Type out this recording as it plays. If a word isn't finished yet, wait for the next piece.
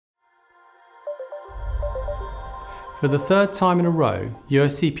For the third time in a row,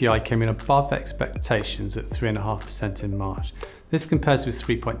 US CPI came in above expectations at 3.5% in March. This compares with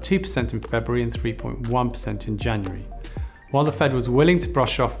 3.2% in February and 3.1% in January. While the Fed was willing to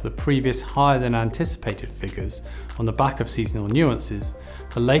brush off the previous higher than anticipated figures on the back of seasonal nuances,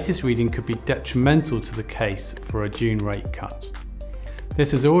 the latest reading could be detrimental to the case for a June rate cut.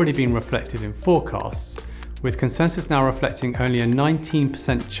 This has already been reflected in forecasts, with consensus now reflecting only a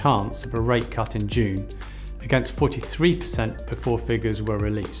 19% chance of a rate cut in June, against 43% before figures were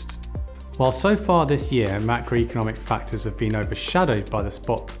released. While so far this year macroeconomic factors have been overshadowed by the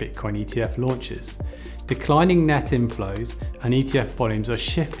spot Bitcoin ETF launches, declining net inflows and ETF volumes are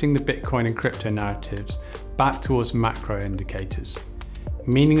shifting the Bitcoin and crypto narratives back towards macro indicators,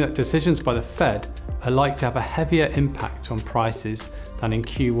 meaning that decisions by the Fed are likely to have a heavier impact on prices than in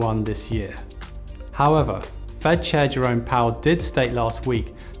Q1 this year. However, Fed Chair Jerome Powell did state last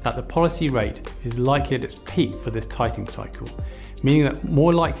week that the policy rate is likely at its peak for this tightening cycle, meaning that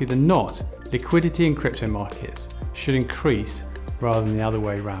more likely than not, liquidity in crypto markets should increase rather than the other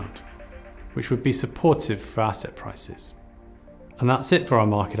way around, which would be supportive for asset prices. And that's it for our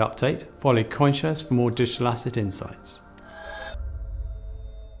market update. Follow CoinShares for more digital asset insights.